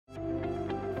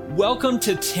Welcome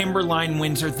to Timberline,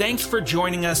 Windsor. Thanks for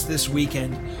joining us this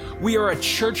weekend. We are a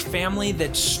church family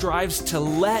that strives to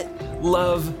let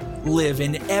love live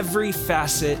in every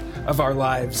facet of our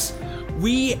lives.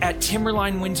 We at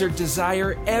Timberline, Windsor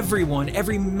desire everyone,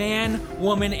 every man,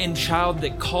 woman, and child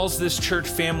that calls this church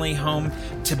family home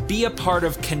to be a part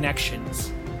of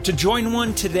Connections. To join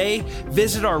one today,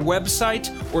 visit our website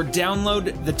or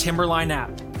download the Timberline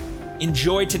app.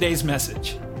 Enjoy today's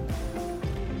message.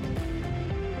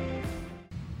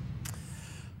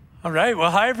 All right, well,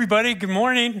 hi everybody, good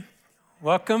morning.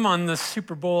 Welcome on the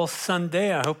Super Bowl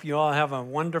Sunday. I hope you all have a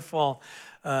wonderful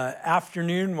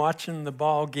afternoon watching the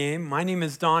ball game. My name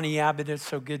is Donny, Abbott. It's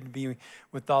so good to be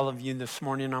with all of you this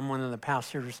morning. I'm one of the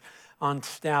pastors on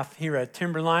staff here at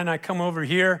Timberline. I come over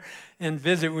here and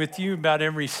visit with you about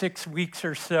every 6 weeks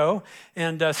or so.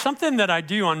 And something that I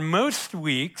do on most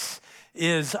weeks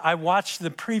is I watch the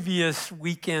previous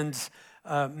weekend's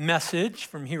message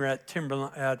from here at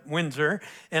Timberline at Windsor.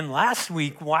 And last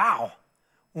week, wow,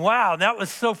 that was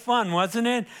so fun, wasn't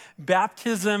it?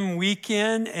 Baptism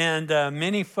weekend, and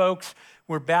many folks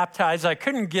were baptized. I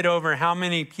couldn't get over how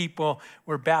many people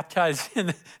were baptized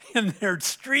in their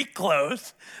street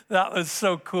clothes. That was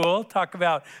so cool. Talk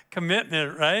about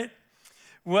commitment, right?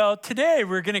 Well, today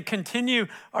we're going to continue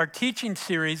our teaching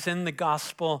series in the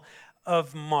Gospel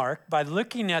of Mark by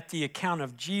looking at the account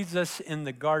of Jesus in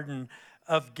the Garden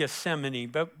of Gethsemane.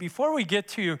 But before we get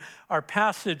to our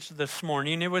passage this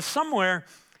morning, it was somewhere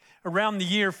around the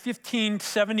year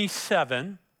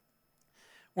 1577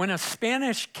 when a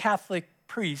Spanish Catholic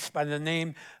priest by the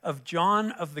name of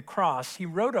John of the Cross, he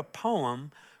wrote a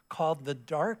poem called The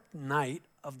Dark Night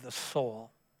of the Soul.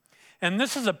 And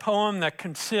this is a poem that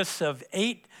consists of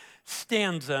 8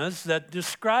 stanzas that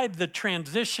describe the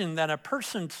transition that a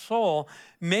person's soul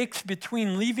makes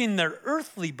between leaving their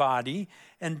earthly body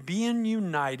and being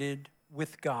united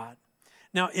with God.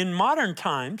 Now, in modern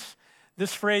times,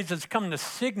 this phrase has come to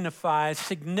signify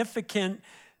significant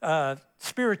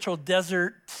spiritual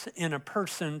deserts in a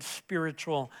person's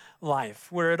spiritual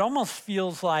life, where it almost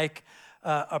feels like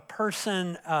a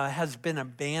person has been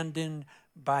abandoned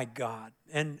by God.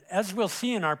 And as we'll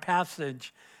see in our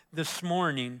passage this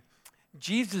morning,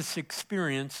 Jesus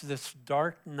experienced this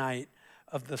dark night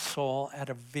of the soul at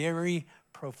a very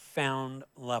profound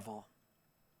level.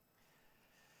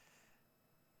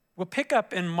 We'll pick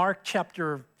up in Mark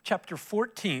chapter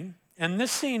 14, and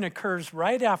this scene occurs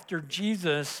right after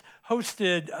Jesus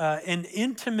hosted an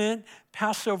intimate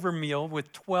Passover meal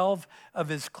with 12 of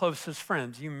his closest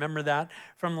friends. You remember that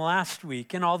from last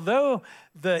week. And although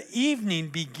the evening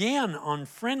began on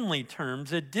friendly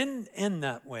terms, it didn't end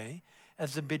that way,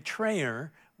 as the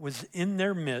betrayer was in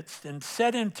their midst and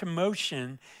set into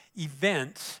motion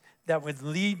events that would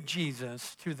lead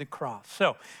Jesus to the cross.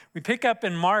 So we pick up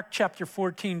in Mark chapter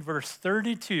 14, verse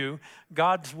 32.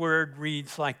 God's word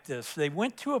reads like this. They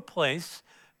went to a place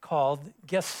called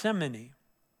Gethsemane.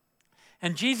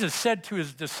 And Jesus said to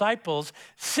his disciples,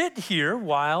 "Sit here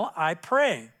while I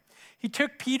pray." He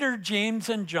took Peter, James,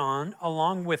 and John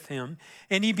along with him,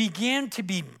 and he began to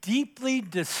be deeply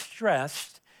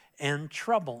distressed and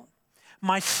troubled.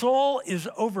 "My soul is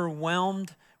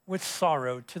overwhelmed with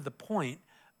sorrow to the point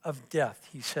of death,"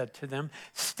 he said to them.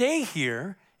 "Stay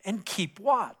here and keep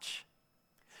watch."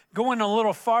 Going a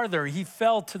little farther, he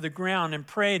fell to the ground and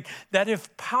prayed that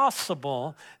if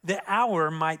possible, the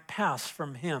hour might pass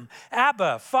from him.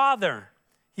 "Abba, Father,"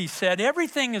 he said,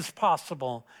 "everything is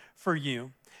possible for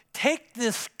you. Take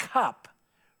this cup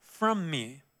from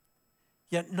me,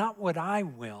 yet not what I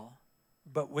will,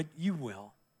 but what you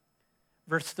will."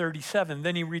 Verse 37,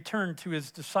 then he returned to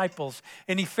his disciples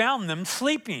and he found them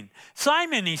sleeping.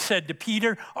 "Simon," he said to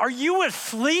Peter, "are you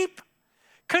asleep?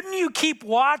 Couldn't you keep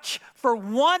watch for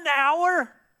 1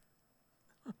 hour?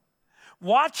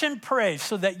 Watch and pray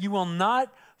so that you will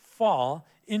not fall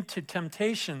into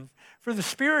temptation. For the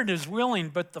spirit is willing,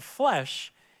 but the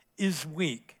flesh is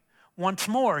weak." Once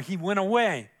more, he went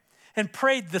away and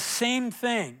prayed the same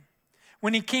thing.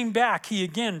 When he came back, he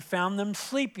again found them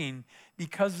sleeping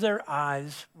because their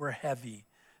eyes were heavy.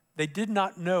 They did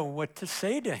not know what to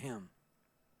say to him.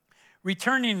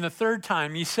 Returning the third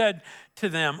time, he said to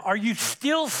them, "Are you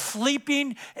still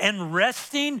sleeping and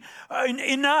resting?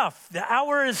 Enough, the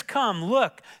hour has come.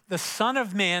 Look, the Son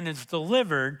of Man is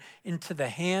delivered into the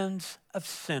hands of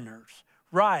sinners.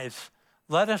 Rise,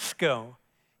 let us go.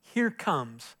 Here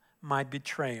comes my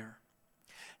betrayer."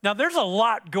 Now, there's a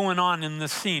lot going on in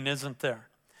this scene, isn't there?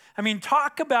 I mean,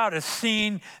 talk about a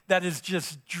scene that is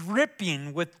just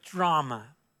dripping with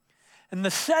drama. And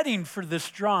the setting for this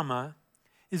drama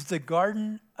is the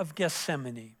Garden of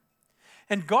Gethsemane.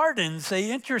 And gardens, they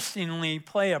interestingly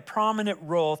play a prominent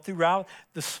role throughout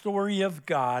the story of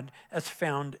God as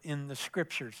found in the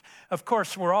scriptures. Of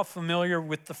course, we're all familiar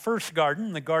with the first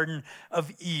garden, the Garden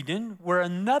of Eden, where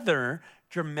another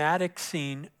dramatic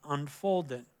scene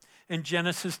unfolded. In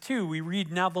Genesis 2, we read,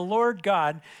 "Now the Lord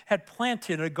God had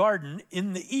planted a garden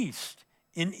in the east,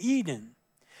 in Eden,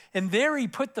 and there he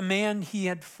put the man he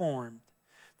had formed.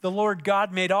 The Lord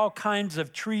God made all kinds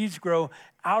of trees grow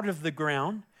out of the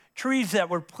ground, trees that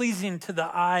were pleasing to the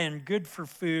eye and good for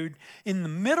food. In the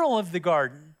middle of the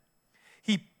garden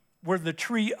were the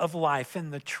tree of life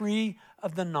and the tree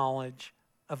of the knowledge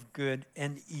of good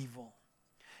and evil."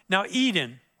 Now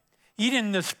Eden,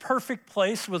 this perfect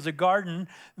place, was a garden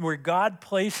where God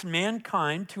placed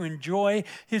mankind to enjoy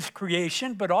his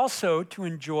creation, but also to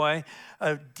enjoy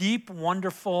a deep,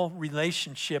 wonderful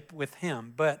relationship with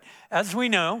him. But as we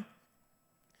know,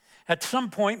 at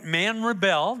some point, man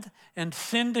rebelled and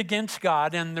sinned against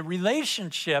God, and the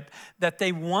relationship that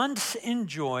they once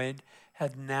enjoyed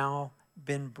had now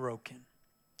been broken.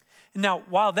 Now,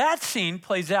 while that scene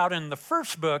plays out in the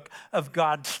first book of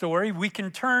God's story, we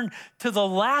can turn to the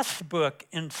last book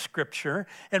in Scripture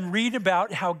and read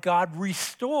about how God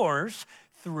restores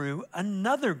through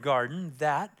another garden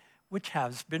that which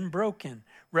has been broken.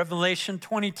 Revelation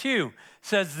 22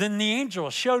 says, "Then the angel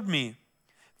showed me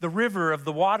the river of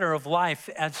the water of life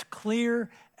as clear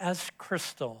as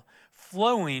crystal,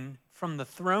 flowing from the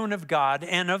throne of God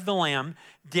and of the Lamb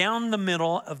down the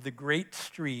middle of the great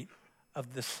street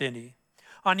of the city.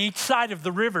 On each side of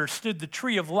the river stood the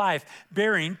tree of life,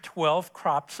 bearing 12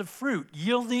 crops of fruit,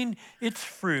 yielding its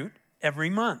fruit every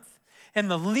month. And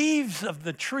the leaves of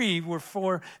the tree were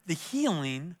for the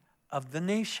healing of the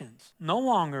nations. No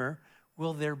longer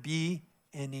will there be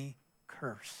any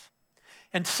curse."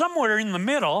 And somewhere in the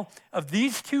middle of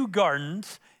these two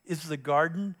gardens is the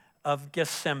Garden of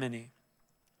Gethsemane.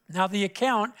 Now, the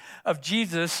account of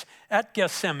Jesus at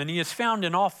Gethsemane is found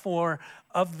in all four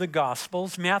of the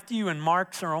Gospels. Matthew and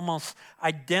Mark's are almost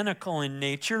identical in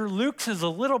nature. Luke's is a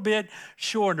little bit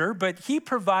shorter, but he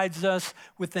provides us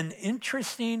with an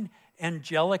interesting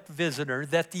angelic visitor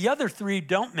that the other three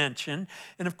don't mention.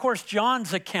 And of course,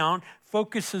 John's account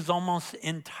focuses almost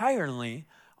entirely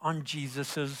on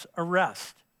Jesus'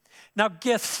 arrest. Now,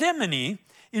 Gethsemane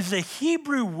is a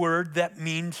Hebrew word that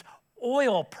means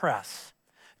oil press.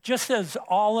 Just as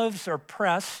olives are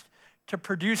pressed to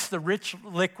produce the rich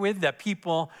liquid that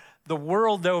people the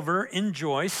world over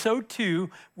enjoy, so too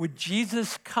would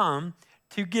Jesus come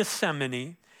to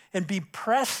Gethsemane and be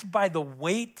pressed by the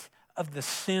weight of the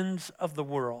sins of the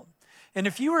world. And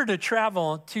if you were to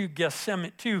travel to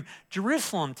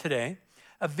Jerusalem today,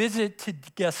 a visit to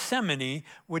Gethsemane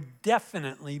would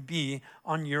definitely be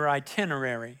on your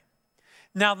itinerary.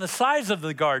 Now, the size of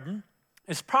the garden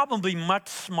is probably much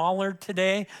smaller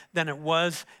today than it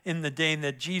was in the day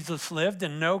that Jesus lived.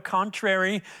 And no,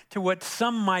 contrary to what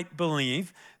some might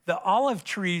believe, the olive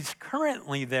trees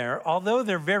currently there, although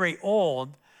they're very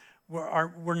old,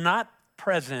 were not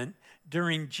present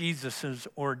during Jesus'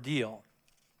 ordeal.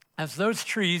 As those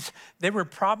trees, they were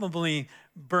probably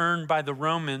burned by the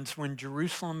Romans when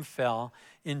Jerusalem fell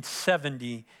in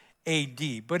 70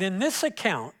 AD. But in this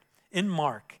account, in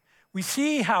Mark, we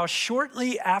see how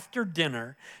shortly after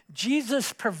dinner,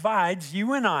 Jesus provides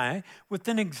you and I with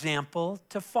an example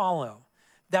to follow.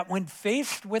 That when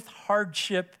faced with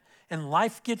hardship and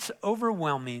life gets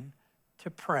overwhelming,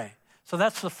 to pray. So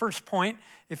that's the first point.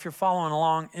 If you're following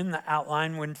along in the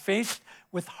outline, when faced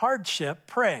with hardship,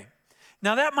 pray.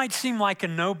 Now that might seem like a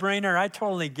no-brainer. I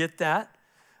totally get that.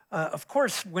 Of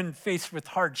course, when faced with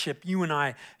hardship, you and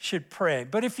I should pray.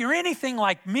 But if you're anything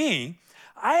like me,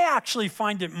 I actually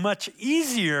find it much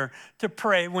easier to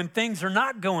pray when things are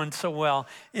not going so well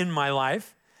in my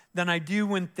life than I do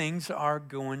when things are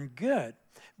going good.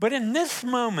 But in this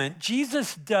moment,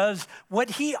 Jesus does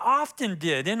what he often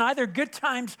did in either good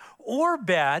times or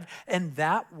bad, and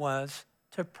that was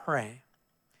to pray.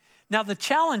 Now, the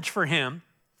challenge for him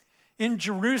in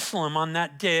Jerusalem on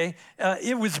that day,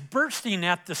 it was bursting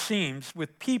at the seams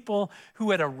with people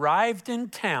who had arrived in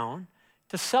town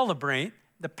to celebrate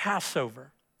the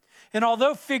Passover. And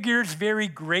although figures vary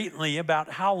greatly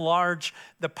about how large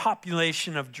the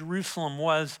population of Jerusalem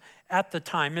was at the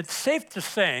time, it's safe to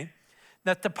say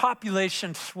that the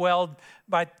population swelled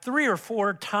by 3 or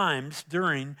 4 times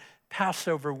during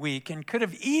Passover week and could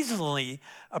have easily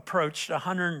approached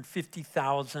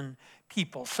 150,000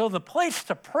 people. So the place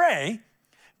to pray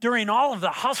during all of the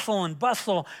hustle and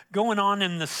bustle going on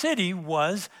in the city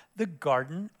was the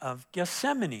Garden of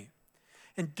Gethsemane.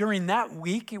 And during that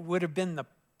week, it would have been the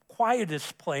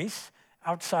quietest place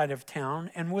outside of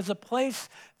town and was a place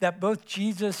that both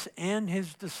Jesus and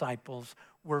his disciples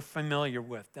were familiar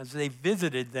with as they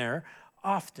visited there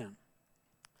often.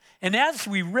 And as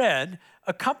we read,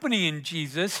 accompanying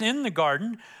Jesus in the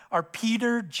garden are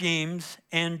Peter, James,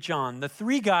 and John, the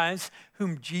three guys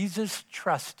whom Jesus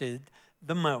trusted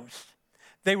the most.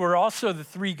 They were also the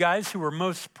three guys who were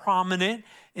most prominent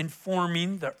in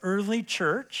forming the early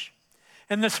church.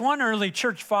 And this one early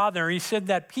church father, he said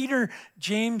that Peter,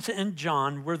 James, and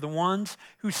John were the ones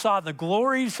who saw the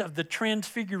glories of the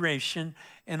transfiguration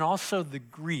and also the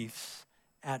griefs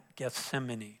at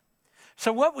Gethsemane.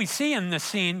 So what we see in this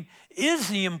scene is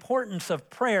the importance of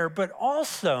prayer, but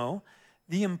also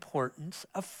the importance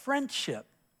of friendship,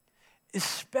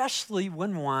 especially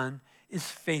when one is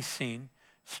facing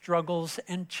struggles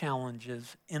and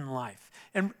challenges in life.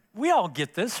 And we all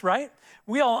get this, right?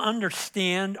 We all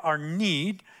understand our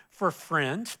need for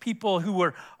friends, people who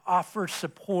will offer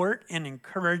support and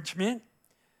encouragement,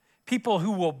 people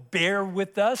who will bear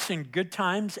with us in good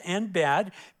times and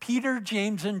bad. Peter,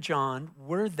 James, and John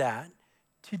were that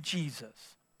to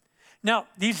Jesus. Now,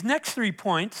 these next 3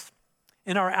 points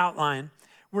in our outline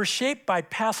were shaped by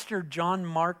Pastor John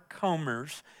Mark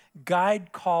Comer's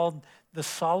guide called The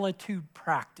Solitude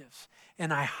Practice.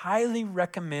 And I highly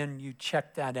recommend you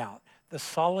check that out, The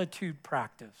Solitude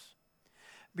Practice.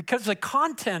 Because the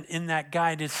content in that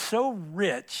guide is so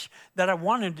rich that I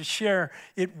wanted to share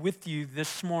it with you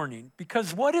this morning.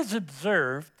 Because what is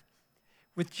observed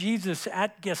with Jesus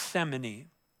at Gethsemane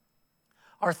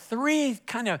are three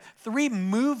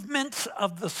movements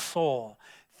of the soul,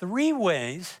 3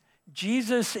 ways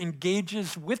Jesus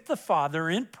engages with the Father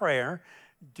in prayer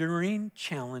during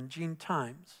challenging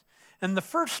times. And the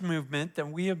first movement that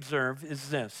we observe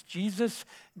is this: Jesus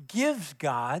gives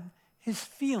God his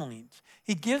feelings.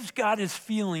 He gives God his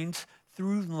feelings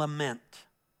through lament.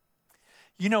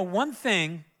 You know, one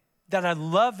thing that I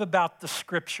love about the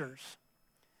scriptures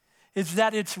is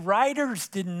that its writers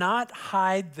did not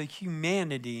hide the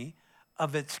humanity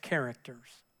of its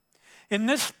characters. In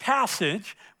this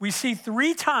passage, we see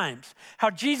 3 times how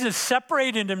Jesus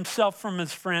separated himself from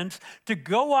his friends to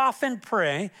go off and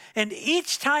pray, and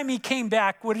each time he came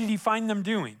back, what did he find them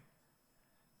doing?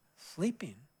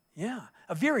 Sleeping. Yeah,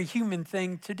 a very human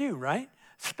thing to do, right?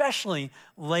 Especially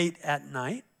late at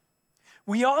night.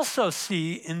 We also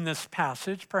see in this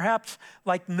passage, perhaps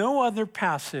like no other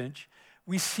passage,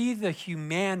 we see the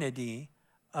humanity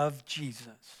of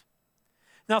Jesus.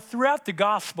 Now, throughout the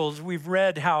Gospels, we've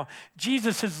read how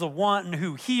Jesus is the one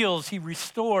who heals, he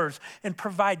restores, and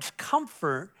provides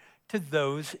comfort to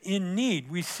those in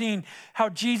need. We've seen how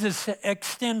Jesus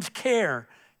extends care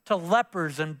to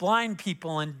lepers and blind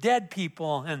people and dead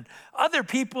people and other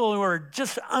people who are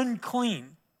just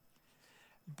unclean.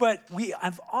 But we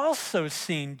have also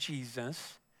seen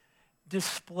Jesus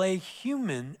display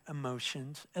human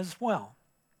emotions as well.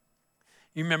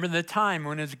 You remember the time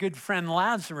when his good friend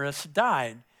Lazarus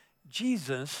died.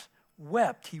 Jesus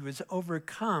wept. He was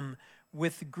overcome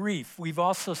with grief. We've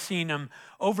also seen him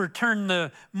overturn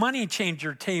the money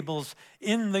changer tables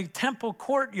in the temple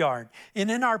courtyard.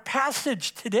 And in our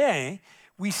passage today,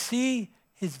 we see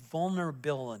his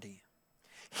vulnerability.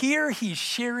 Here he's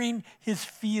sharing his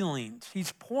feelings.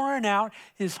 He's pouring out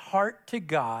his heart to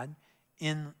God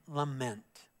in lament.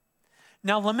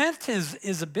 Now, lament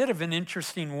is a bit of an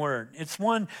interesting word. It's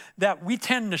one that we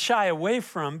tend to shy away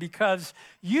from because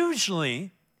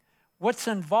usually what's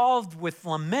involved with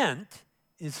lament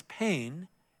is pain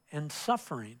and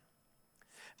suffering.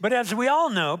 But as we all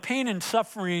know, pain and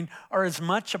suffering are as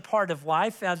much a part of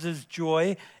life as is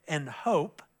joy and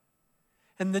hope.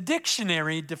 And the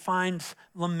dictionary defines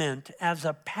lament as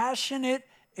a passionate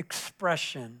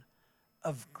expression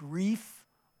of grief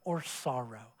or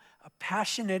sorrow. A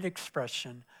passionate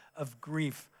expression of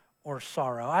grief or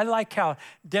sorrow. I like how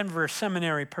Denver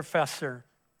Seminary professor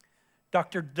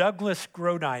Dr. Douglas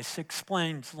Grodice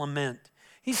explains lament.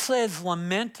 He says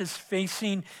lament is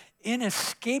facing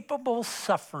inescapable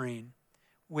suffering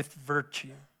with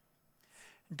virtue.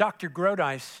 Dr.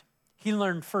 Grodice, he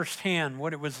learned firsthand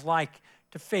what it was like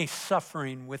to face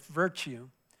suffering with virtue,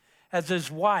 as his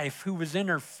wife, who was in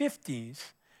her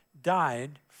 50s,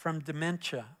 died from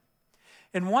dementia.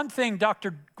 And one thing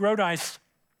Dr. Grodice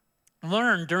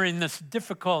learned during this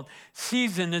difficult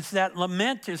season is that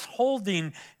lament is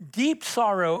holding deep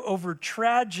sorrow over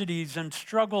tragedies and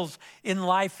struggles in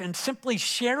life and simply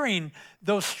sharing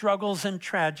those struggles and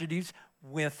tragedies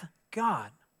with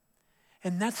God.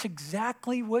 And that's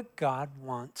exactly what God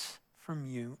wants from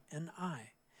you and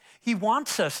I. He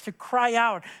wants us to cry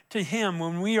out to him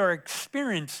when we are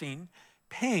experiencing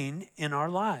pain in our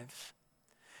lives.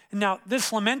 Now,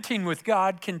 this lamenting with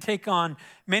God can take on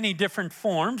many different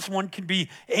forms. One can be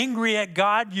angry at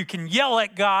God. You can yell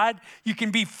at God. You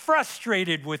can be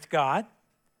frustrated with God.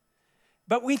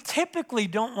 But we typically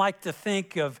don't like to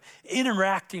think of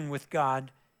interacting with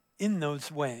God in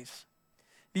those ways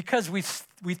because we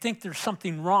think there's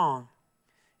something wrong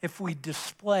if we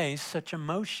display such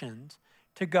emotions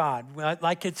to God,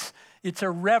 like it's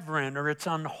irreverent or it's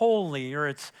unholy or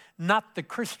it's not the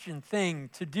Christian thing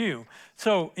to do.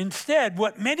 So instead,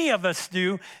 what many of us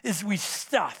do is we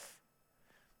stuff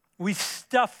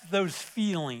those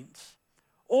feelings,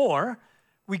 or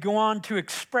we go on to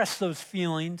express those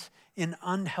feelings in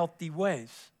unhealthy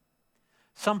ways.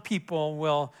 Some people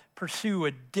will pursue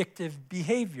addictive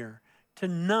behavior to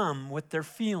numb what they're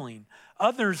feeling.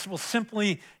 Others will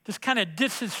simply just kind of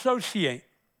disassociate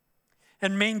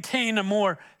and maintain a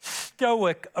more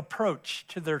stoic approach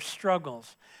to their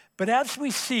struggles. But as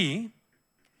we see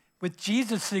with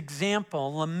Jesus'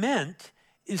 example, lament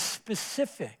is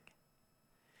specific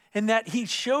in that he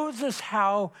shows us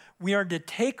how we are to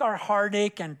take our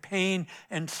heartache and pain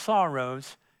and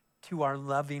sorrows to our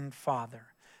loving Father.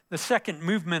 The second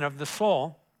movement of the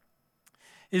soul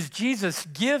is Jesus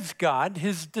gives God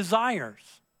his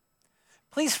desires.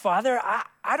 Please, Father,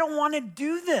 I don't want to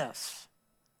do this.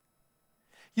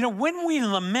 You know, when we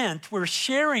lament, we're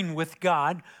sharing with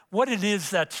God what it is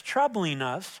that's troubling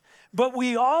us, but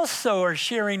we also are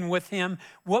sharing with him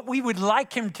what we would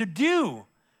like him to do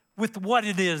with what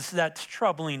it is that's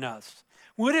troubling us.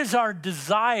 What is our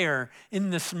desire in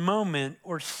this moment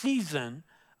or season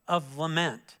of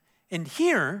lament? And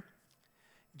here,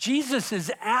 Jesus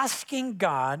is asking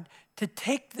God to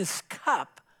take this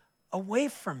cup away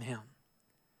from him.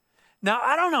 Now,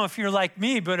 I don't know if you're like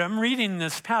me, but I'm reading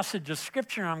this passage of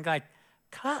scripture and I'm like,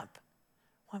 cup?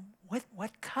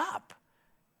 What cup?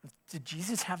 Did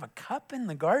Jesus have a cup in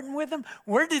the garden with him?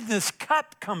 Where did this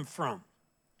cup come from?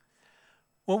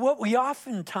 Well, what we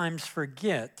oftentimes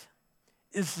forget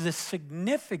is the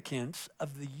significance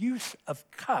of the use of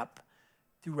cup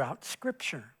throughout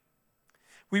Scripture.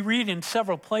 We read in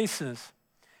several places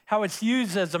how it's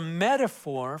used as a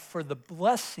metaphor for the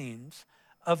blessings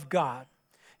of God.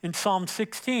 In Psalm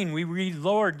 16, we read,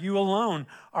 Lord, you alone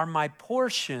are my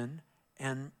portion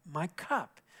and my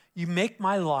cup. You make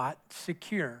my lot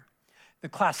secure. The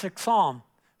classic psalm,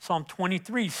 Psalm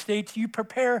 23, states, you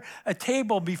prepare a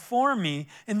table before me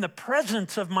in the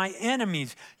presence of my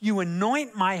enemies. You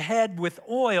anoint my head with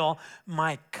oil.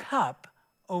 My cup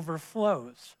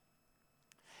overflows.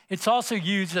 It's also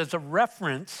used as a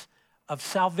reference of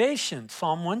salvation,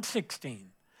 Psalm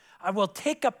 116. I will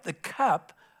take up the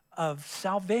cup of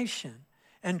salvation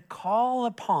and call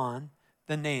upon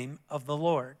the name of the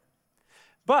Lord.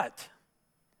 But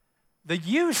the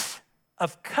use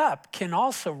of cup can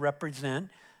also represent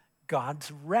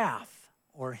God's wrath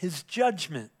or his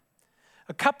judgment.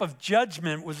 A cup of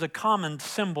judgment was a common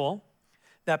symbol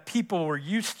that people were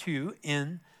used to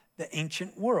in the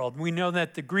ancient world. We know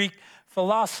that the Greek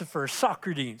philosopher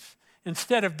Socrates,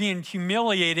 instead of being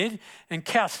humiliated and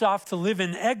cast off to live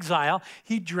in exile,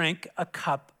 he drank a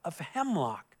cup of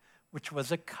hemlock, which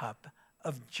was a cup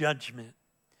of judgment.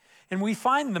 And we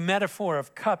find the metaphor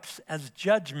of cups as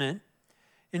judgment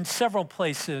in several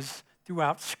places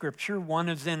throughout Scripture. One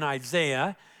is in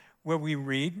Isaiah, where we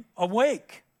read,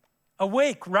 awake,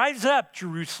 awake, rise up,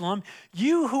 Jerusalem,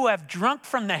 you who have drunk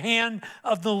from the hand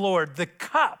of the Lord, the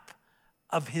cup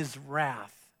of his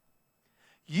wrath.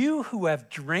 You who have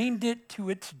drained it to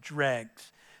its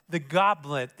dregs, the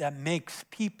goblet that makes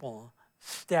people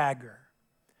stagger.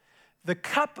 The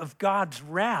cup of God's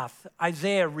wrath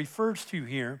Isaiah refers to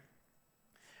here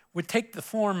would take the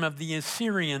form of the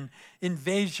Assyrian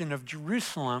invasion of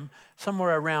Jerusalem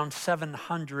somewhere around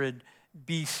 700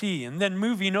 BC. And then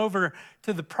moving over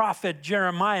to the prophet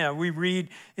Jeremiah, we read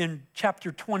in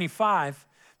chapter 25,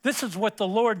 this is what the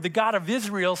Lord, the God of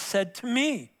Israel, said to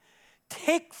me.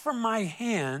 Take from my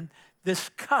hand this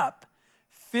cup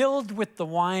filled with the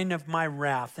wine of my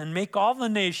wrath and make all the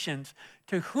nations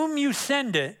to whom you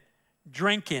send it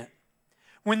drink it.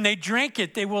 When they drink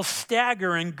it, they will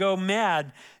stagger and go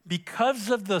mad because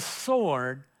of the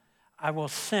sword I will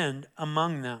send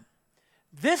among them.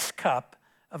 This cup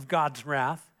of God's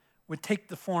wrath would take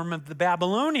the form of the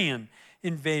Babylonian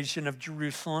invasion of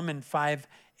Jerusalem in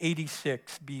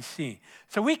 586 BC.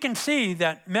 So we can see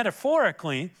that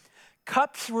metaphorically,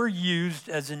 cups were used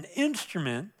as an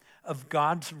instrument of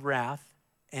God's wrath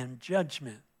and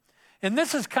judgment. And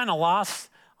this is kind of lost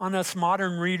on us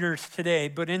modern readers today,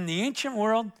 but in the ancient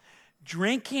world,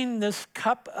 drinking this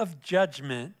cup of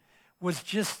judgment was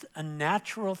just a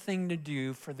natural thing to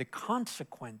do for the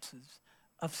consequences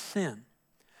of sin.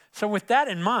 So with that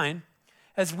in mind,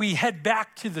 as we head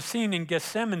back to the scene in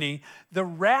Gethsemane, the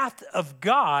wrath of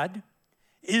God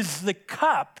is the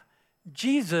cup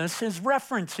Jesus is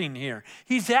referencing here.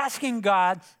 He's asking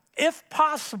God, if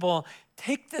possible,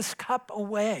 take this cup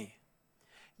away.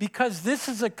 Because this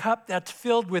is a cup that's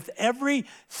filled with every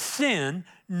sin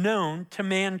known to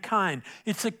mankind.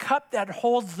 It's a cup that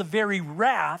holds the very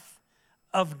wrath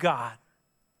of God.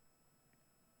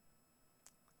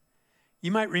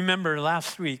 You might remember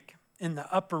last week in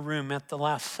the upper room at the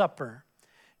Last Supper,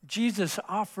 Jesus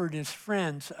offered his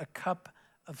friends a cup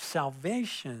of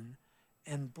salvation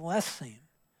and blessing.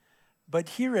 But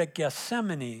here at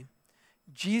Gethsemane,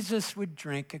 Jesus would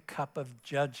drink a cup of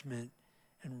judgment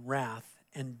and wrath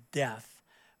and death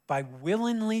by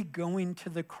willingly going to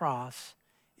the cross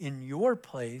in your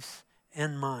place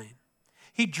and mine.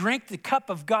 He drank the cup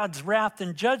of God's wrath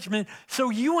and judgment so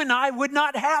you and I would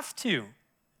not have to.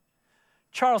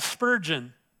 Charles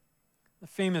Spurgeon, the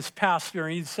famous pastor,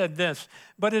 he said this,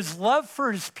 but his love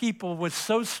for his people was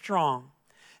so strong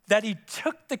that he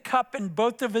took the cup in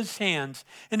both of his hands,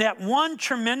 and at one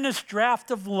tremendous draught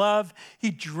of love,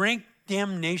 he drank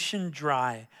damnation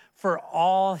dry for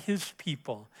all his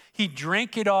people. He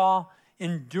drank it all,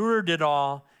 endured it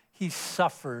all, he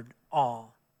suffered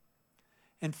all.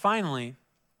 And finally,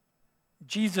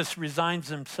 Jesus resigns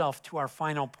himself to our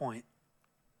final point.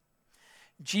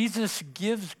 Jesus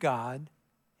gives God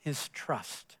his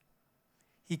trust.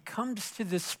 He comes to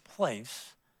this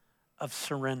place of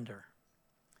surrender.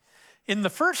 In the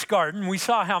first garden, we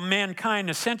saw how mankind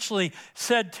essentially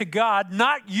said to God,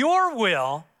 not your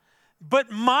will,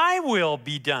 but my will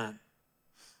be done.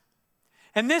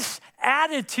 And this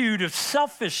attitude of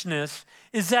selfishness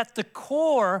is at the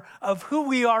core of who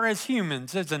we are as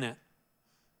humans, isn't it?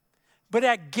 But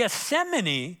at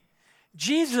Gethsemane,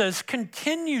 Jesus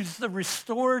continues the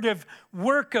restorative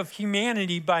work of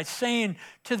humanity by saying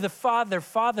to the Father,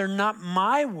 Father, not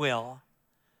my will,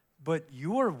 but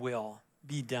your will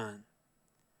be done.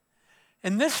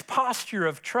 And this posture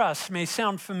of trust may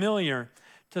sound familiar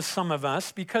to some of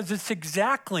us because it's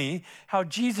exactly how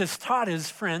Jesus taught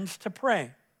his friends to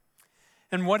pray.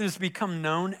 And what has become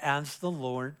known as the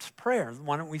Lord's Prayer.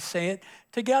 Why don't we say it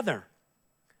together?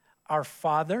 Our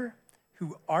Father,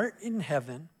 who art in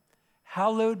heaven,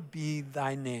 hallowed be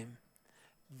thy name.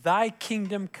 Thy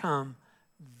kingdom come,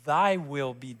 thy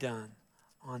will be done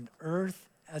on earth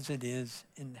as it is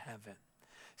in heaven.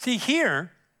 See,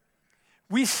 here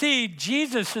we see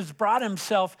Jesus has brought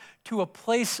himself to a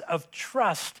place of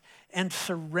trust and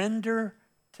surrender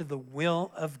to the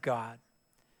will of God.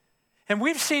 And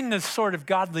we've seen this sort of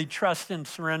godly trust and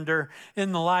surrender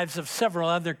in the lives of several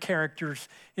other characters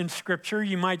in Scripture.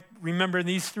 You might remember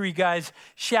these three guys,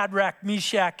 Shadrach,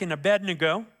 Meshach, and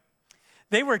Abednego.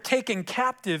 They were taken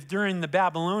captive during the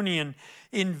Babylonian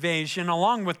invasion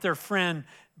along with their friend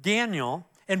Daniel.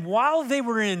 And while they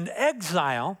were in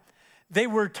exile, they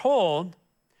were told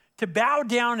to bow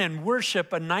down and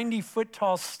worship a 90-foot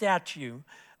tall statue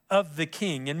of the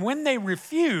king. And when they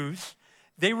refused,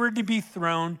 they were to be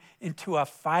thrown into a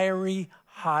fiery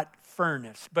hot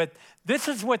furnace. But this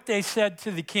is what they said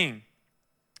to the king.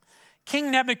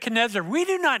 King Nebuchadnezzar, we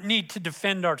do not need to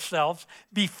defend ourselves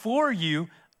before you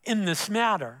in this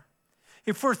matter.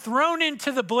 If we're thrown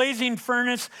into the blazing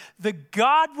furnace, the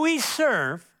God we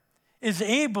serve is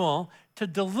able to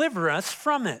deliver us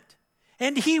from it.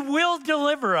 And he will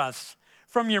deliver us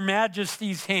from your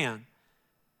majesty's hand.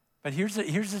 But here's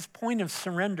this point of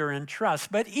surrender and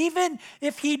trust. But even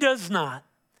if he does not,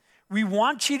 we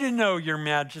want you to know, your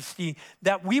majesty,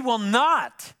 that we will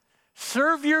not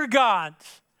serve your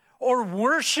gods or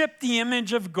worship the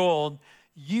image of gold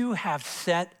you have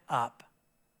set up.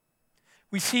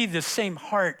 We see the same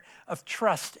heart of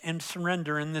trust and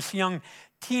surrender in this young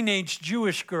teenage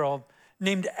Jewish girl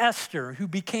named Esther, who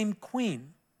became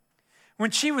queen. When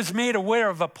she was made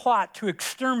aware of a plot to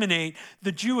exterminate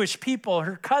the Jewish people,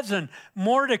 her cousin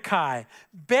Mordecai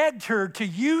begged her to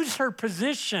use her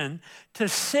position to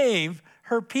save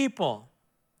her people.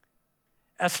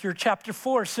 Esther chapter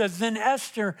 4 says, then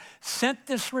Esther sent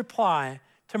this reply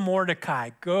to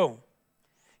Mordecai, go,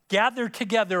 gather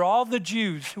together all the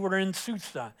Jews who are in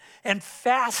Susa and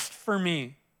fast for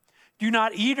me. Do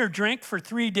not eat or drink for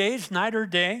 3 days, night or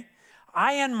day.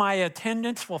 I and my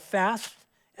attendants will fast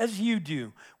as you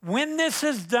do. When this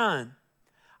is done,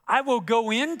 I will go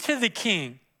into the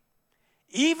king,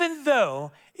 even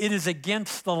though it is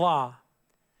against the law.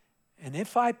 And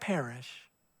if I perish,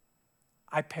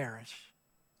 I perish.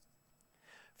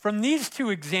 From these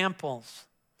two examples,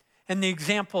 and the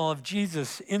example of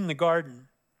Jesus in the garden,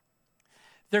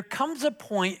 there comes a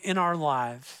point in our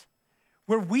lives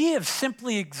where we have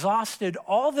simply exhausted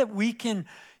all that we can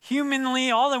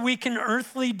humanly, all that we can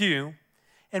earthly do,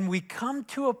 and we come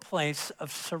to a place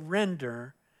of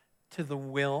surrender to the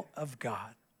will of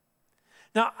God.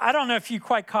 Now, I don't know if you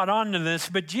quite caught on to this,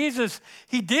 but Jesus,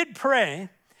 he did pray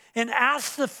and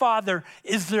asked the Father,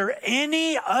 is there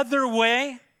any other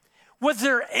way? Was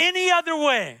there any other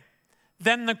way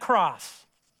than the cross?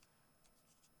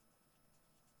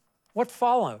 What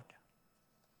followed?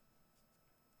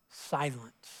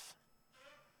 Silence.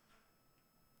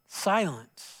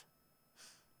 Silence.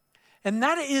 And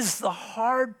that is the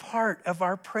hard part of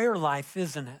our prayer life,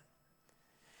 isn't it?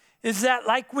 Is that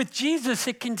like with Jesus,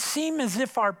 it can seem as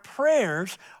if our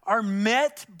prayers are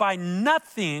met by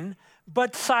nothing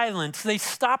but silence. They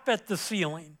stop at the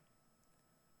ceiling.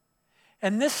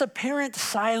 And this apparent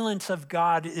silence of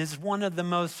God is one of the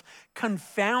most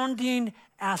confounding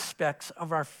aspects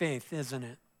of our faith, isn't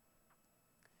it?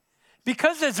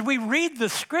 Because as we read the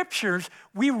scriptures,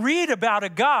 we read about a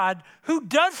God who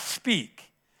does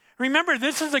speak. Remember,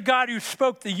 this is a God who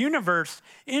spoke the universe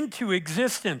into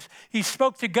existence. He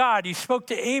spoke to God, he spoke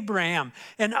to Abraham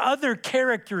and other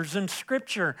characters in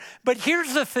Scripture. But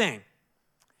here's the thing.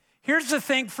 Here's the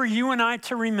thing for you and I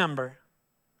to remember.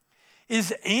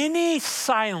 Is any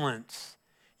silence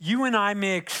you and I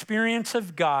may experience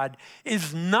of God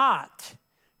is not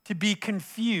to be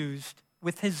confused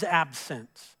with his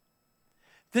absence.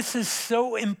 This is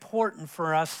so important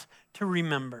for us to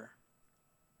remember.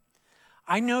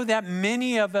 I know that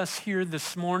many of us here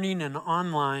this morning and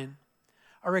online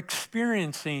are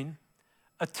experiencing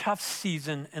a tough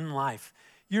season in life.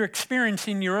 You're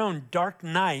experiencing your own dark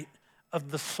night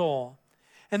of the soul.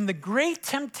 And the great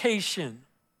temptation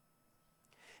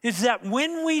is that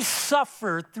when we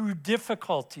suffer through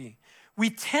difficulty, we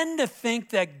tend to think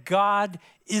that God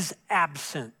is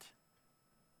absent,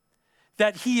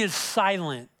 that he is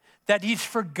silent, that he's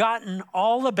forgotten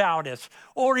all about us,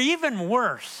 or even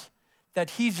worse,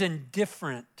 that he's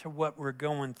indifferent to what we're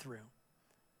going through.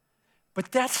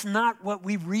 But that's not what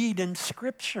we read in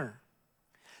Scripture.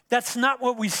 That's not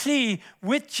what we see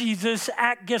with Jesus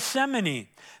at Gethsemane.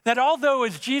 That although,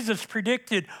 as Jesus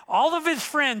predicted, all of his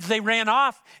friends, they ran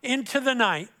off into the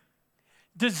night,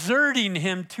 deserting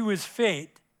him to his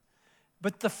fate.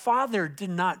 But the Father did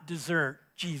not desert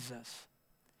Jesus.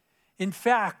 In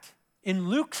fact, in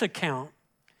Luke's account,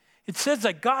 it says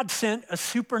that God sent a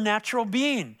supernatural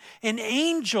being, an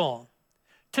angel,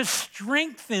 to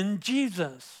strengthen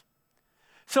Jesus.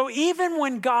 So even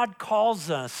when God calls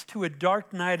us to a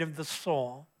dark night of the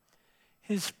soul,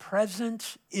 his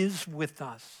presence is with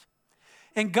us.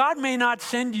 And God may not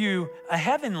send you a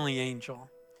heavenly angel,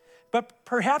 but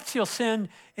perhaps he'll send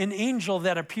an angel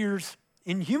that appears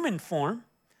in human form,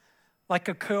 like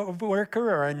a coworker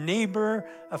or a neighbor,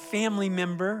 a family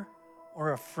member,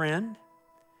 or a friend.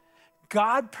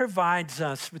 God provides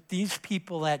us with these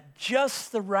people at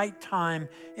just the right time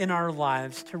in our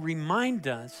lives to remind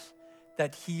us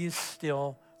that he is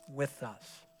still with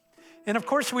us. And of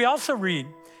course, we also read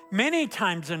many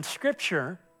times in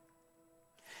Scripture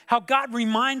how God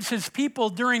reminds his people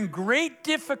during great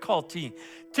difficulty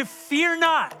to fear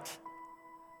not,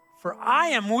 for I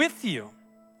am with you.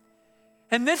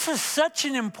 And this is such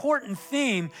an important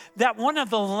theme that one of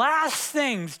the last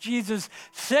things Jesus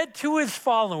said to his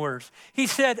followers, he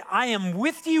said, I am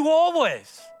with you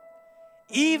always,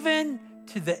 even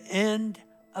to the end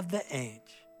of the age.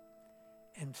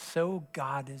 And so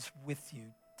God is with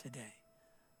you today.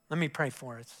 Let me pray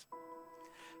for us.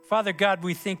 Father God,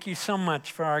 we thank you so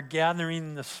much for our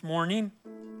gathering this morning.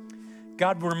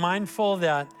 God, we're mindful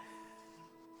that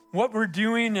what we're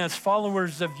doing as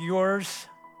followers of yours,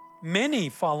 many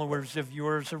followers of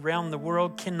yours around the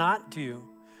world cannot do.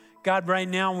 God, right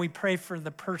now we pray for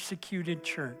the persecuted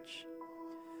church,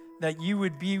 that you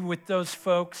would be with those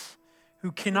folks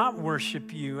who cannot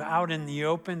worship you out in the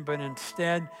open, but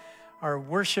instead are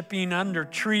worshiping under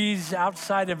trees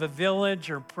outside of a village,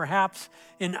 or perhaps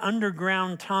in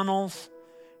underground tunnels,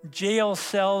 jail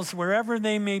cells, wherever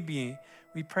they may be.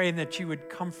 We pray that you would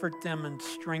comfort them and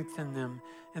strengthen them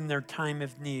in their time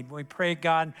of need. We pray,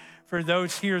 God, for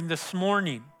those here this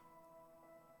morning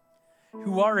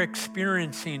who are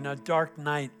experiencing a dark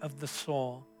night of the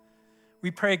soul.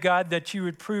 We pray, God, that you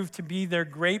would prove to be their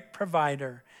great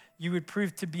provider. You would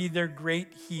prove to be their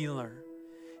great healer.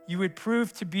 You would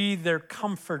prove to be their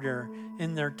comforter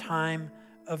in their time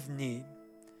of need.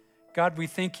 God, we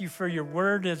thank you for your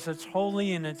word as it's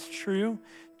holy and it's true.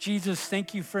 Jesus,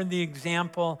 thank you for the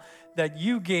example that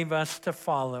you gave us to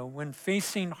follow when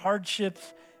facing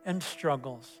hardships and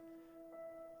struggles,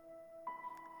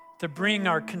 to bring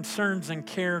our concerns and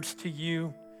cares to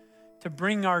you, to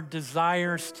bring our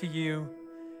desires to you,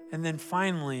 And then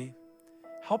finally,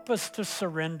 help us to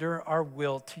surrender our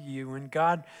will to you. And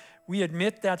God, we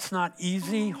admit that's not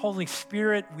easy. Holy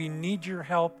Spirit, we need your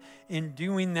help in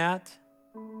doing that.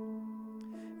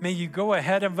 May you go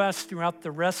ahead of us throughout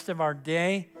the rest of our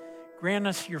day. Grant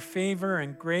us your favor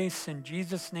and grace. In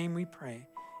Jesus' name we pray.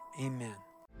 Amen.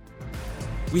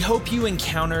 We hope you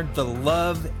encountered the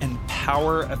love and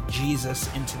power of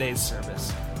Jesus in today's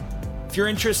service. If you're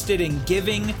interested in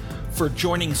giving, for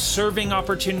joining serving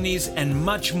opportunities, and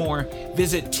much more,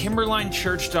 visit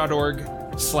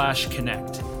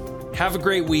timberlinechurch.org/connect. Have a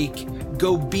great week.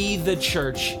 Go be the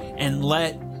church and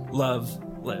let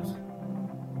love live.